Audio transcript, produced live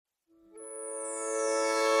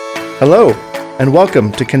Hello, and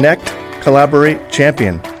welcome to Connect, Collaborate,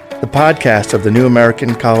 Champion, the podcast of the New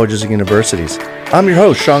American Colleges and Universities. I'm your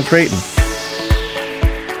host, Sean Creighton.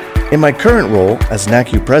 In my current role as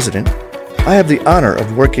NACU president, I have the honor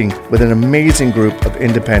of working with an amazing group of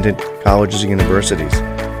independent colleges and universities.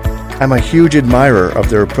 I'm a huge admirer of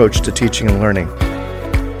their approach to teaching and learning.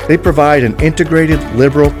 They provide an integrated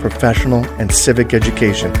liberal, professional, and civic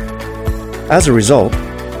education. As a result,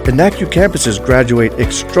 the NACU campuses graduate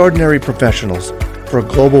extraordinary professionals for a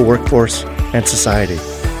global workforce and society.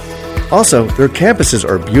 Also, their campuses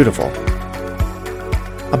are beautiful.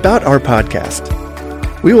 About our podcast,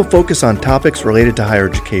 we will focus on topics related to higher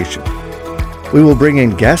education. We will bring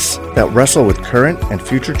in guests that wrestle with current and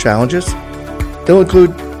future challenges. They'll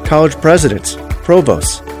include college presidents,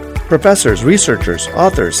 provosts, professors, researchers,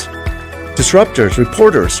 authors, disruptors,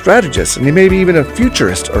 reporters, strategists, and maybe even a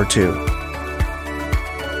futurist or two.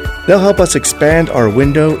 They'll help us expand our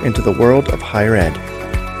window into the world of higher ed.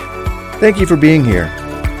 Thank you for being here.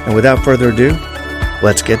 And without further ado,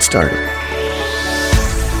 let's get started.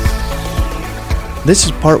 This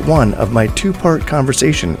is part one of my two-part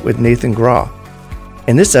conversation with Nathan Graw.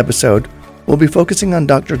 In this episode, we'll be focusing on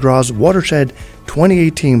Dr. Graw's watershed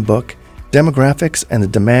 2018 book, Demographics and the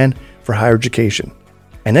Demand for Higher Education.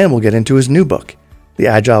 And then we'll get into his new book, The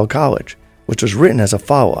Agile College, which was written as a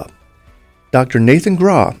follow-up. Dr. Nathan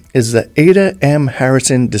Graw is the Ada M.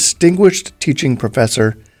 Harrison Distinguished Teaching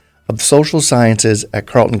Professor of Social Sciences at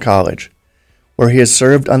Carleton College, where he has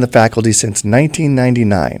served on the faculty since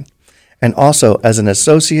 1999, and also as an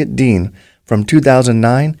Associate Dean from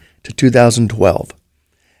 2009 to 2012.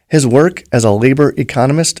 His work as a labor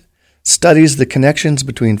economist studies the connections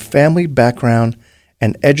between family background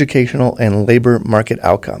and educational and labor market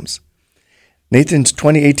outcomes. Nathan's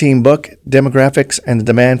 2018 book, Demographics and the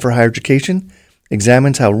Demand for Higher Education,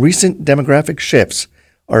 examines how recent demographic shifts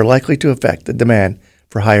are likely to affect the demand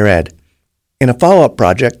for higher ed. In a follow-up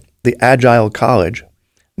project, The Agile College,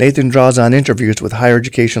 Nathan draws on interviews with higher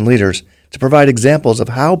education leaders to provide examples of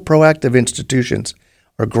how proactive institutions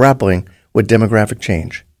are grappling with demographic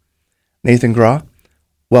change. Nathan Graw,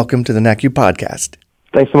 welcome to the NACU podcast.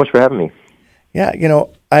 Thanks so much for having me. Yeah,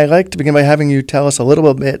 I'd like to begin by having you tell us a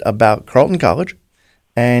little bit about Carleton College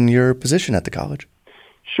and your position at the college.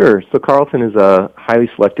 Sure. So Carleton is a highly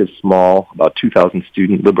selective, small, about 2,000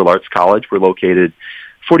 student liberal arts college. We're located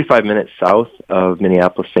 45 minutes south of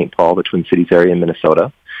Minneapolis-St. Paul, the Twin Cities area in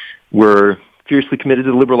Minnesota. We're fiercely committed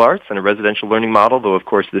to the liberal arts and a residential learning model, though, of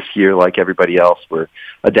course, this year, like everybody else, we're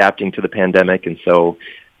adapting to the pandemic. And so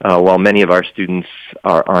while many of our students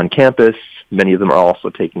are on campus, many of them are also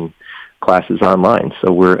taking classes online,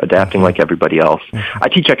 so we're adapting like everybody else. I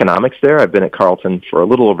teach economics there. I've been at Carleton for a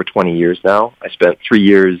little over 20 years now. I spent 3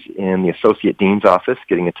 years in the Associate Dean's office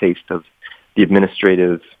getting a taste of the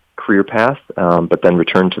administrative career path, but then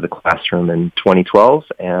returned to the classroom in 2012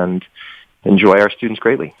 and enjoy our students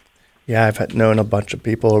greatly. Yeah, I've known a bunch of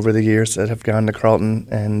people over the years that have gone to Carleton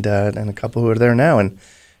and a couple who are there now and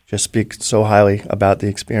just speak so highly about the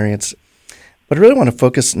experience. But I really want to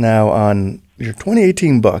focus now on your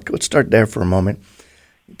 2018 book. Let's start there for a moment.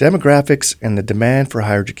 Demographics and the Demand for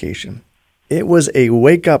Higher Education. It was a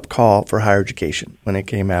wake-up call for higher education when it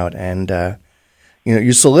came out. And,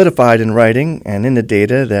 you solidified in writing and in the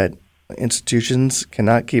data that institutions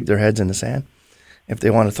cannot keep their heads in the sand if they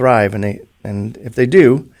want to thrive. And if they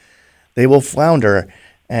do, they will flounder.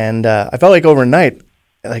 And I felt like overnight,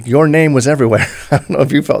 like your name was everywhere. I don't know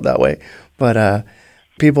if you felt that way, but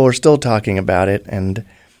people are still talking about it. And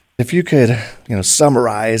if you could,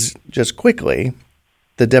 summarize just quickly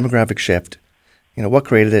the demographic shift, what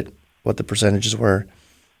created it, what the percentages were,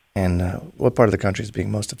 and what part of the country is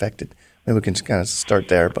being most affected. Maybe we can just kind of start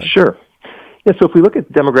there. But Sure. Yeah, so if we look at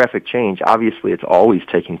demographic change, obviously it's always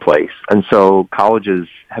taking place. And so colleges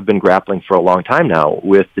have been grappling for a long time now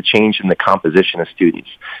with the change in the composition of students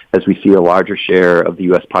as we see a larger share of the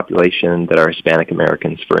U.S. population that are Hispanic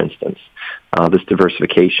Americans, for instance. This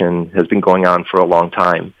diversification has been going on for a long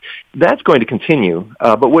time. That's going to continue,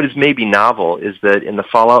 but what is maybe novel is that in the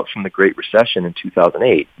fallout from the Great Recession in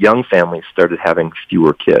 2008, young families started having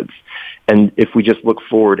fewer kids. And if we just look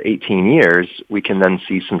forward 18 years, we can then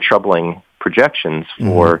see some troubling projections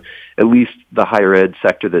for at least the higher ed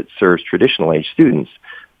sector that serves traditional age students.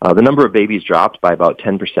 The number of babies dropped by about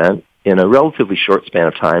 10% in a relatively short span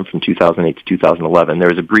of time from 2008 to 2011. There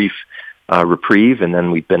was a brief reprieve, and then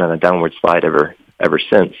we've been on a downward slide ever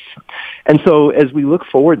since. And so as we look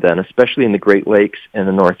forward then, especially in the Great Lakes and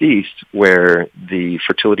the Northeast, where the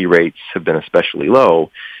fertility rates have been especially low,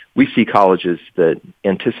 we see colleges that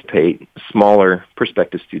anticipate smaller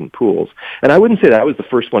prospective student pools. And I wouldn't say that I was the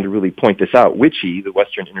first one to really point this out. WICHE, the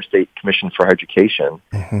Western Interstate Commission for Higher Education,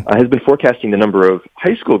 has been forecasting the number of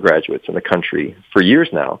high school graduates in the country for years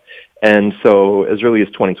now. And so as early as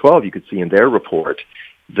 2012, you could see in their report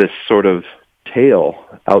this sort of tail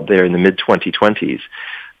out there in the mid-2020s.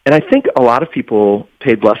 And I think a lot of people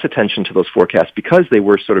paid less attention to those forecasts because they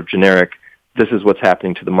were sort of generic. This is what's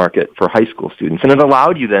happening to the market for high school students. And it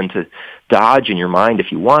allowed you then to dodge in your mind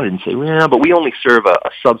if you wanted and say, well, but we only serve a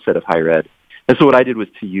subset of higher ed. And so what I did was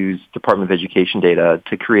to use Department of Education data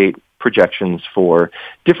to create projections for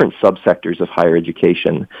different subsectors of higher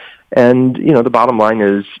education. And, the bottom line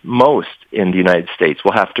is most in the United States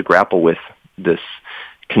will have to grapple with this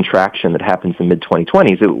contraction that happens in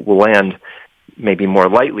mid-2020s. It will land maybe more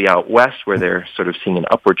lightly out west, where they're sort of seeing an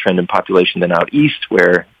upward trend in population, than out east,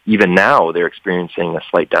 where even now they're experiencing a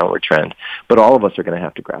slight downward trend. But all of us are going to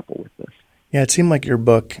have to grapple with this. Yeah, it seemed like your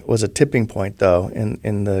book was a tipping point, though,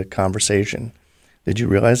 in the conversation. Did you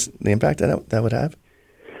realize the impact that would have?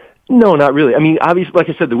 No, not really. I mean, obviously, like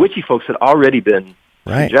I said, the WICHE folks had already been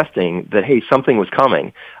suggesting that, hey, something was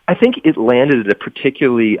coming. I think it landed at a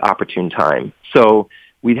particularly opportune time. So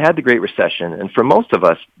we'd had the Great Recession, and for most of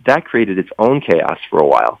us, that created its own chaos for a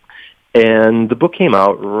while. And the book came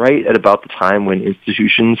out right at about the time when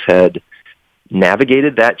institutions had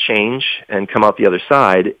navigated that change and come out the other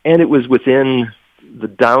side, and it was within the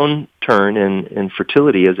downturn in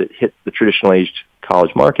fertility as it hit the traditional aged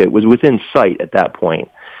college market was within sight at that point.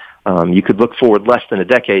 You could look forward less than a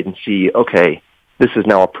decade and see, okay, this is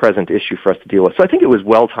now a present issue for us to deal with. So I think it was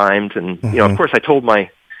well-timed, and of course I told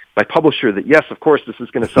my publisher that, yes, of course, this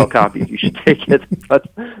is going to sell copies. You should take it. But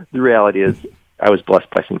the reality is I was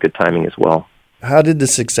blessed by some good timing as well. How did the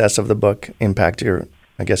success of the book impact your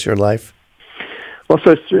life? Well,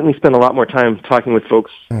 so I certainly spent a lot more time talking with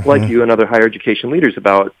folks like you and other higher education leaders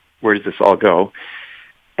about where does this all go.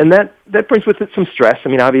 And that brings with it some stress. I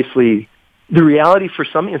mean, obviously, the reality for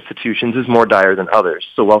some institutions is more dire than others.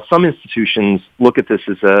 So while some institutions look at this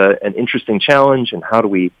as an interesting challenge and how do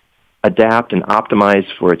we adapt and optimize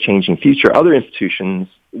for a changing future, other institutions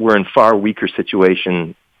were in far weaker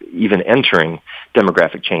situation even entering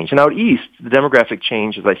demographic change. And out east, the demographic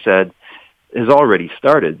change, as I said, has already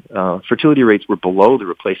started. Fertility rates were below the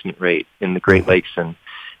replacement rate in the Great Lakes and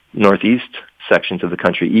Northeast sections of the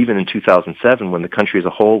country, even in 2007 when the country as a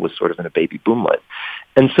whole was sort of in a baby boomlet.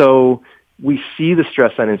 And so we see the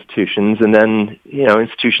stress on institutions, and then,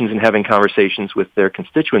 institutions in having conversations with their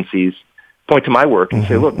constituencies point to my work and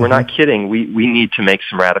say, look, we're not kidding. We need to make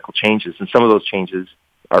some radical changes, and some of those changes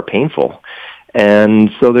are painful. And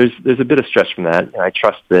so there's a bit of stress from that, and I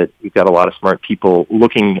trust that we've got a lot of smart people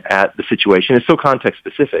looking at the situation. It's so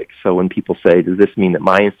context-specific. So when people say, does this mean that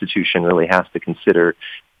my institution really has to consider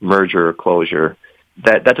merger or closure,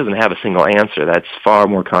 that doesn't have a single answer. That's far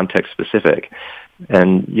more context-specific.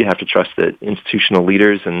 And you have to trust that institutional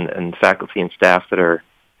leaders and faculty and staff that are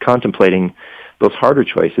contemplating those harder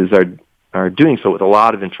choices are doing so with a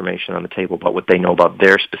lot of information on the table about what they know about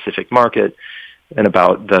their specific market and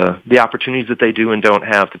about the opportunities that they do and don't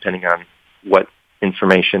have, depending on what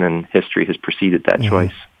information and history has preceded that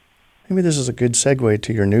choice. Maybe this is a good segue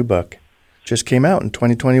to your new book. Just came out in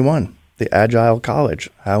 2021, The Agile College,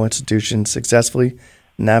 How Institutions Successfully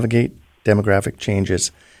Navigate Demographic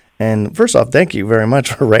Changes. And first off, thank you very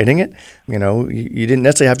much for writing it. You didn't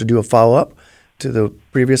necessarily have to do a follow-up to the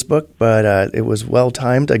previous book, but it was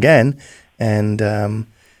well-timed again. And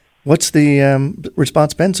what's the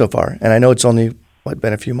response been so far? And I know it's only,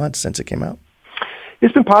 been a few months since it came out.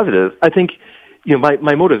 It's been positive. I think,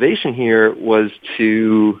 my motivation here was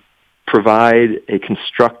to provide a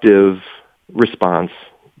constructive response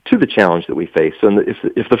to the challenge that we face. So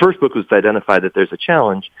if the first book was to identify that there's a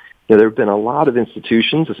challenge, there have been a lot of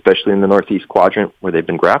institutions, especially in the Northeast quadrant, where they've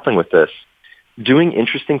been grappling with this, doing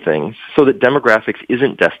interesting things so that demographics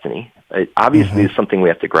isn't destiny. It obviously is something we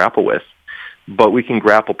have to grapple with, but we can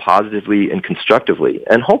grapple positively and constructively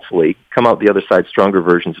and hopefully come out the other side stronger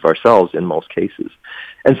versions of ourselves in most cases.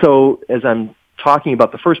 And so as I'm talking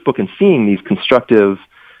about the first book and seeing these constructive,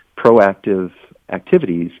 proactive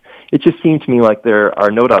activities, it just seemed to me like there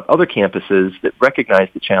are no doubt other campuses that recognize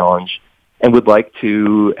the challenge and would like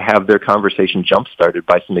to have their conversation jump-started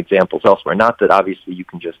by some examples elsewhere. Not that obviously you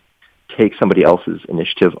can just take somebody else's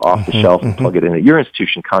initiative off the shelf and plug it in at your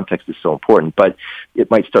institution. Context is so important, but it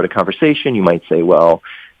might start a conversation. You might say, well,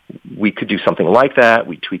 we could do something like that.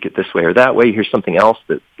 We tweak it this way or that way. Here's something else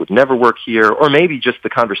that would never work here. Or maybe just the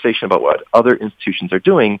conversation about what other institutions are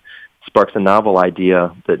doing sparks a novel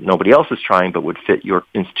idea that nobody else is trying but would fit your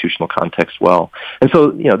institutional context well. And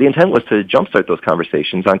so, the intent was to jumpstart those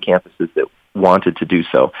conversations on campuses that wanted to do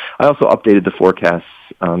so. I also updated the forecasts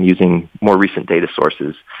using more recent data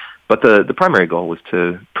sources. But the primary goal was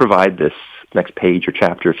to provide this next page or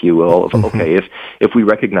chapter, if you will, of, okay, if we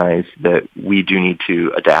recognize that we do need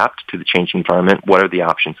to adapt to the changing environment, what are the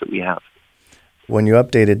options that we have? When you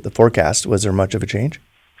updated the forecast, was there much of a change?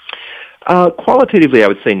 Qualitatively, I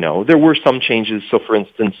would say no. There were some changes. So, for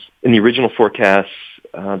instance, in the original forecasts,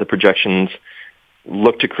 the projections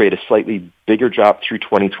look to create a slightly bigger drop through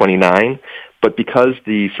 2029. But because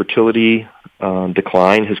the fertility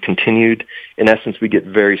decline has continued, in essence, we get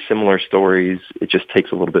very similar stories. It just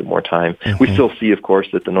takes a little bit more time. We still see, of course,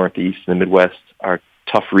 that the Northeast and the Midwest are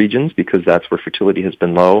tough regions because that's where fertility has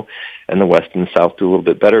been low, and the West and the South do a little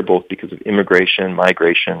bit better, both because of immigration,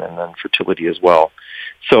 migration, and then fertility as well.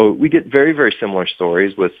 So we get very, very similar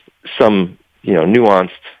stories with some,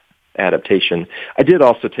 nuanced adaptation. I did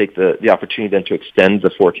also take the opportunity then to extend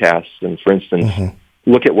the forecasts and, for instance,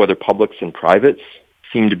 look at whether publics and privates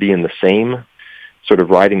seem to be in the same, sort of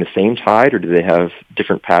riding the same tide, or do they have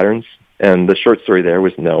different patterns? And the short story there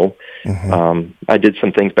was no. I did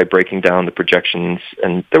some things by breaking down the projections,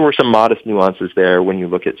 and there were some modest nuances there when you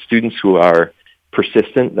look at students who are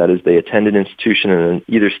persistent, that is, they attend an institution and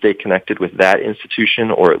either stay connected with that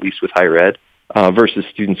institution or at least with higher ed, versus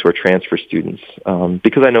students who are transfer students.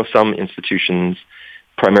 Because I know some institutions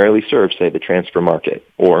primarily serve, say, the transfer market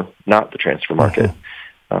or not the transfer market.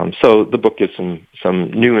 So the book gives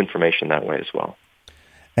some new information that way as well.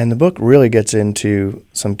 And the book really gets into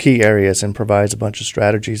some key areas and provides a bunch of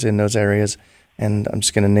strategies in those areas. And I'm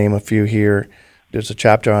just going to name a few here. There's a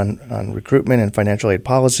chapter on recruitment and financial aid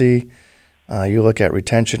policy. You look at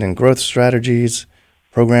retention and growth strategies,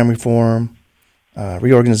 program reform,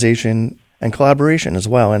 reorganization, and collaboration as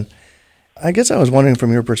well. And I guess I was wondering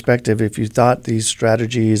from your perspective if you thought these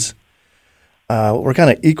strategies were kind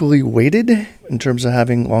of equally weighted in terms of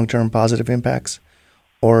having long-term positive impacts,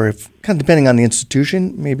 or if, kind of depending on the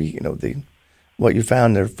institution, maybe, what you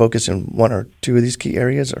found, they're focused in one or two of these key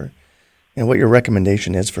areas, or what your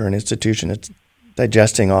recommendation is for an institution that's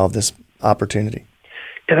digesting all of this opportunity.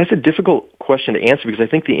 Yeah, that's a difficult question to answer because I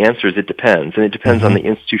think the answer is it depends, and it depends on the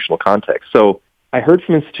institutional context. So I heard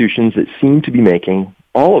from institutions that seem to be making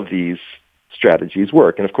all of these strategies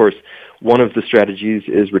work. And of course, one of the strategies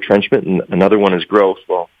is retrenchment and another one is growth.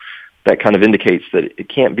 Well, that kind of indicates that it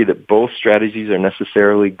can't be that both strategies are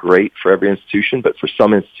necessarily great for every institution, but for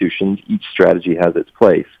some institutions, each strategy has its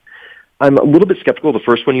place. I'm a little bit skeptical. The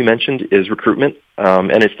first one you mentioned is recruitment,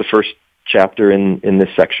 and it's the first chapter in this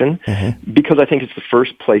section because I think it's the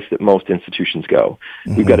first place that most institutions go.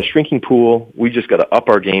 We've got a shrinking pool. We just got to up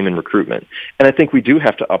our game in recruitment. And I think we do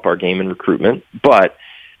have to up our game in recruitment, but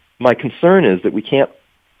my concern is that we can't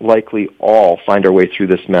likely all find our way through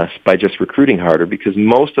this mess by just recruiting harder because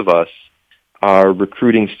most of us are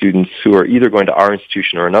recruiting students who are either going to our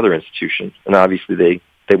institution or another institution, and obviously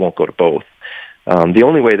they won't go to both. The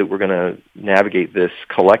only way that we're going to navigate this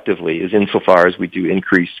collectively is insofar as we do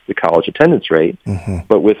increase the college attendance rate.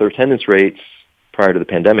 But with our attendance rates, prior to the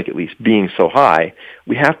pandemic at least, being so high,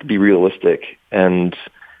 we have to be realistic. And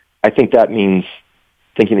I think that means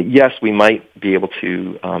thinking that, yes, we might be able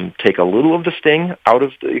to take a little of the sting out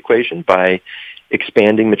of the equation by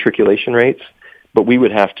expanding matriculation rates, but we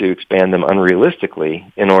would have to expand them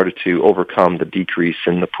unrealistically in order to overcome the decrease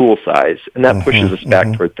in the pool size. And that pushes us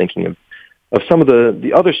back toward thinking of some of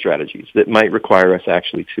the other strategies that might require us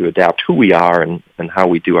actually to adapt who we are and how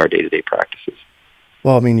we do our day-to-day practices.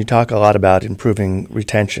 Well, I mean, you talk a lot about improving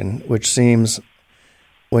retention, which seems,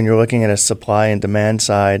 when you're looking at a supply and demand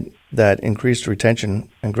side, that increased retention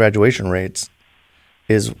and graduation rates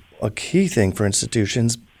is a key thing for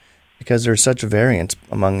institutions because there's such variance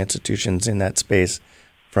among institutions in that space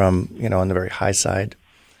from, on the very high side,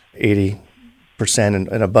 80%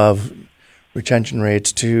 and above retention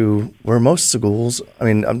rates to where most schools, I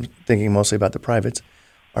mean, I'm thinking mostly about the privates,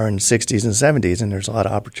 are in 60s and 70s, and there's a lot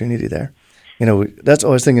of opportunity there. That's what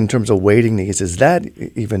I was thinking in terms of weighting these. Is that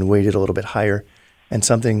even weighted a little bit higher and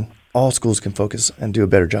something all schools can focus and do a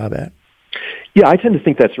better job at? Yeah, I tend to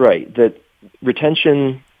think that's right, that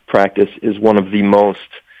retention practice is one of the most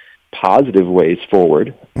positive ways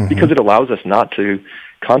forward because it allows us not to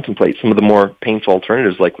contemplate some of the more painful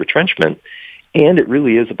alternatives like retrenchment. And it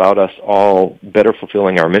really is about us all better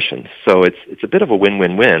fulfilling our missions. So it's a bit of a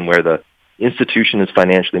win-win-win where the institution is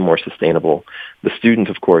financially more sustainable. The student,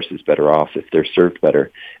 of course, is better off if they're served better.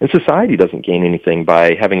 And society doesn't gain anything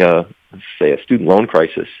by having a student loan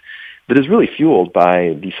crisis that is really fueled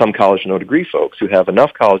by the some college no degree folks who have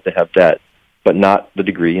enough college to have debt but not the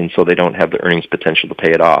degree, and so they don't have the earnings potential to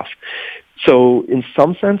pay it off. So in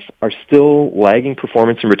some sense, our still lagging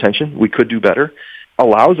performance and retention, we could do better,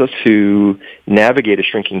 allows us to navigate a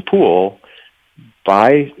shrinking pool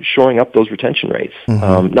by shoring up those retention rates.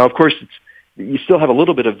 Now, of course, you still have a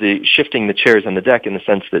little bit of the shifting the chairs on the deck in the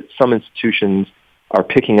sense that some institutions are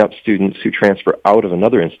picking up students who transfer out of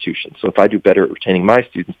another institution. So if I do better at retaining my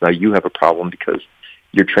students, now you have a problem because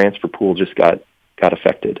your transfer pool just got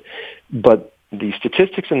affected. But the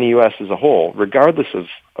statistics in the U.S. as a whole, regardless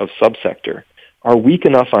of subsector, are weak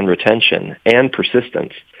enough on retention and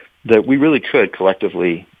persistence that we really could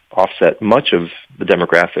collectively offset much of the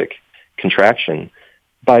demographic contraction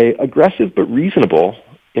by aggressive but reasonable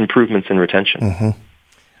improvements in retention.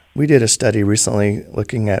 We did a study recently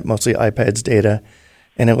looking at mostly IPEDS data,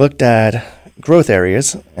 and it looked at growth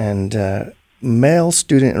areas, and male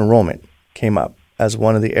student enrollment came up as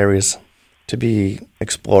one of the areas to be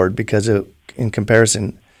explored because in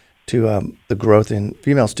comparison to the growth in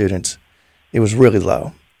female students, it was really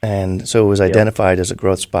low. And so it was identified as a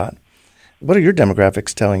growth spot. What are your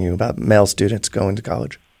demographics telling you about male students going to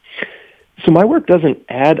college? So my work doesn't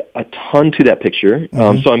add a ton to that picture.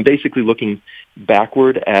 So I'm basically looking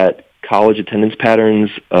backward at college attendance patterns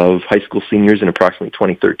of high school seniors in approximately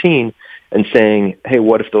 2013 and saying, hey,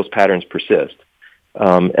 what if those patterns persist?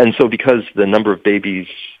 And so because the number of babies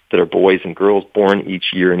that are boys and girls born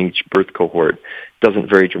each year in each birth cohort doesn't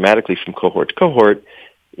vary dramatically from cohort to cohort,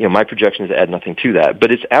 my projection is to add nothing to that.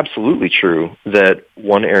 But it's absolutely true that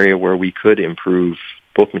one area where we could improve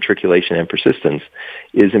both matriculation and persistence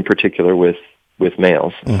is in particular with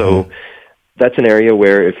males. So that's an area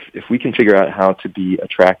where if we can figure out how to be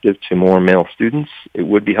attractive to more male students, it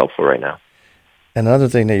would be helpful right now. Another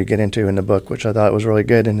thing that you get into in the book, which I thought was really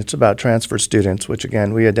good, and it's about transfer students, which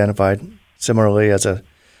again, we identified similarly as a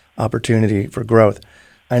opportunity for growth.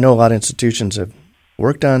 I know a lot of institutions have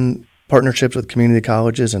worked on partnerships with community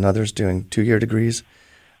colleges and others doing 2-year degrees.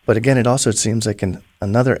 But again, it also seems like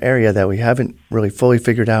another area that we haven't really fully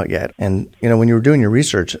figured out yet. And, when you were doing your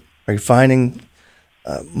research, are you finding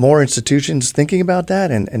more institutions thinking about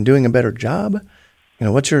that and doing a better job?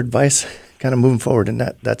 What's your advice kind of moving forward in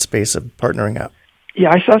that space of partnering up? Yeah,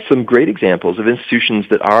 I saw some great examples of institutions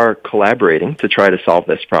that are collaborating to try to solve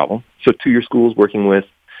this problem. So 2-year schools working with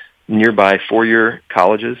nearby 4-year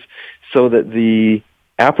colleges so that the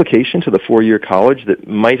application to the 4-year college that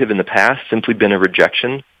might have in the past simply been a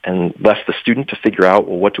rejection and left the student to figure out,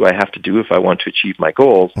 well, what do I have to do if I want to achieve my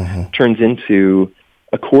goals, turns into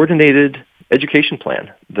a coordinated education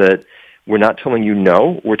plan that we're not telling you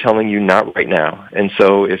no, we're telling you not right now. And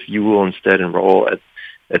so if you will instead enroll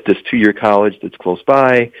at this 2-year college that's close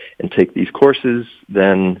by and take these courses,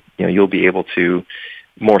 then you'll be able to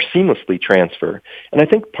more seamlessly transfer. And I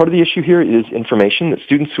think part of the issue here is information that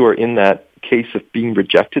students who are in that case of being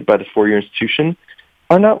rejected by the 4-year institution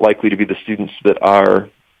are not likely to be the students that are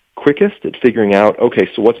quickest at figuring out, okay,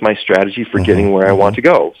 so what's my strategy for getting where I want to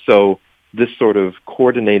go? So this sort of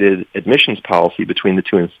coordinated admissions policy between the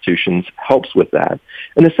two institutions helps with that.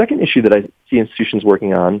 And the second issue that I see institutions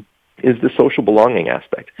working on is the social belonging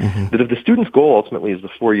aspect. That if the student's goal ultimately is the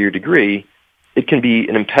 4-year degree, it can be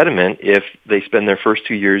an impediment if they spend their first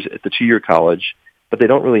 2 years at the 2-year college, but they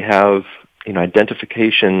don't really have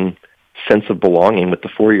identification, sense of belonging with the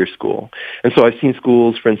 4-year school. And so I've seen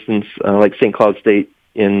schools, for instance, like St. Cloud State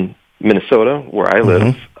in Minnesota, where I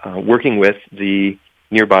live, working with the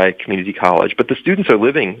nearby community college. But the students are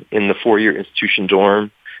living in the 4-year institution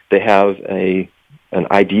dorm. They have an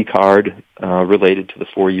ID card related to the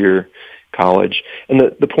 4-year college. And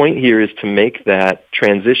the point here is to make that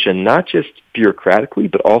transition not just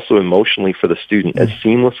bureaucratically, but also emotionally for the student as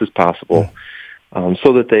seamless as possible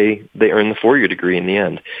so that they earn the 4-year degree in the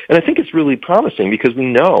end. And I think it's really promising because we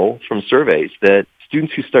know from surveys that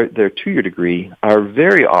students who start their 2-year degree are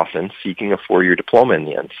very often seeking a 4-year diploma in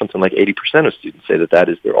the end. Something like 80% of students say that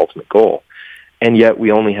is their ultimate goal. And yet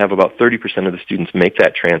we only have about 30% of the students make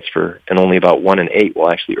that transfer, and only about 1 in 8 will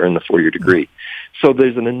actually earn the 4-year degree. So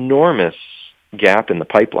there's an enormous gap in the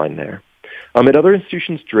pipeline there. At other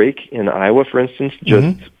institutions, Drake in Iowa, for instance,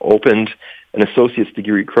 just opened an associate's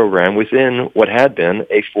degree program within what had been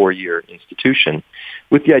a 4-year institution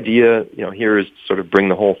with the idea, here is to sort of bring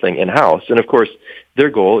the whole thing in-house. And of course, their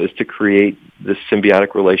goal is to create this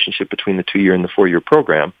symbiotic relationship between the 2-year and the 4-year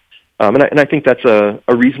program. And I think that's a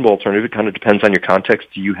reasonable alternative. It kind of depends on your context.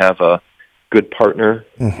 Do you have a good partner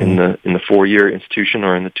in the 4-year institution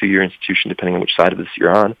or in the 2-year institution, depending on which side of this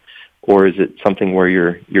you're on? Or is it something where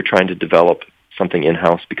you're trying to develop something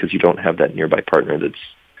in-house because you don't have that nearby partner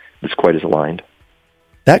that's quite as aligned?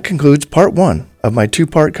 That concludes part 1 of my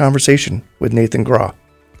 2-part conversation with Nathan Graw.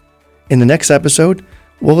 In the next episode,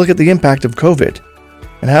 we'll look at the impact of COVID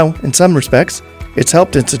and how, in some respects, it's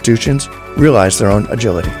helped institutions realize their own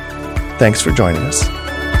agility. Thanks for joining us.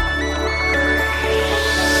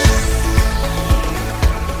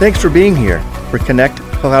 Thanks for being here for Connect,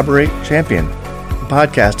 Collaborate, Champion, the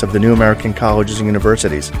podcast of the New American Colleges and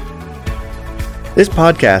Universities. This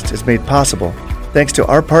podcast is made possible thanks to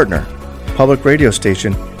our partner, public radio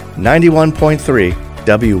station 91.3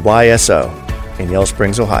 WYSO in Yellow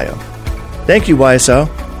Springs, Ohio. Thank you, YSO.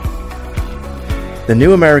 The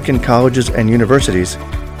New American Colleges and Universities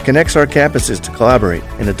connects our campuses to collaborate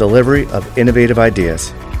in the delivery of innovative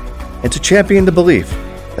ideas and to champion the belief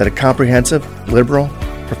that a comprehensive, liberal,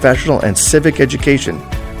 professional, and civic education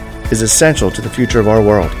is essential to the future of our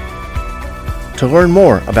world. To learn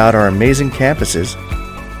more about our amazing campuses,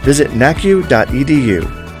 visit nacu.edu,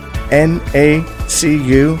 nacu.edu.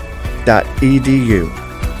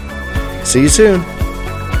 See you soon.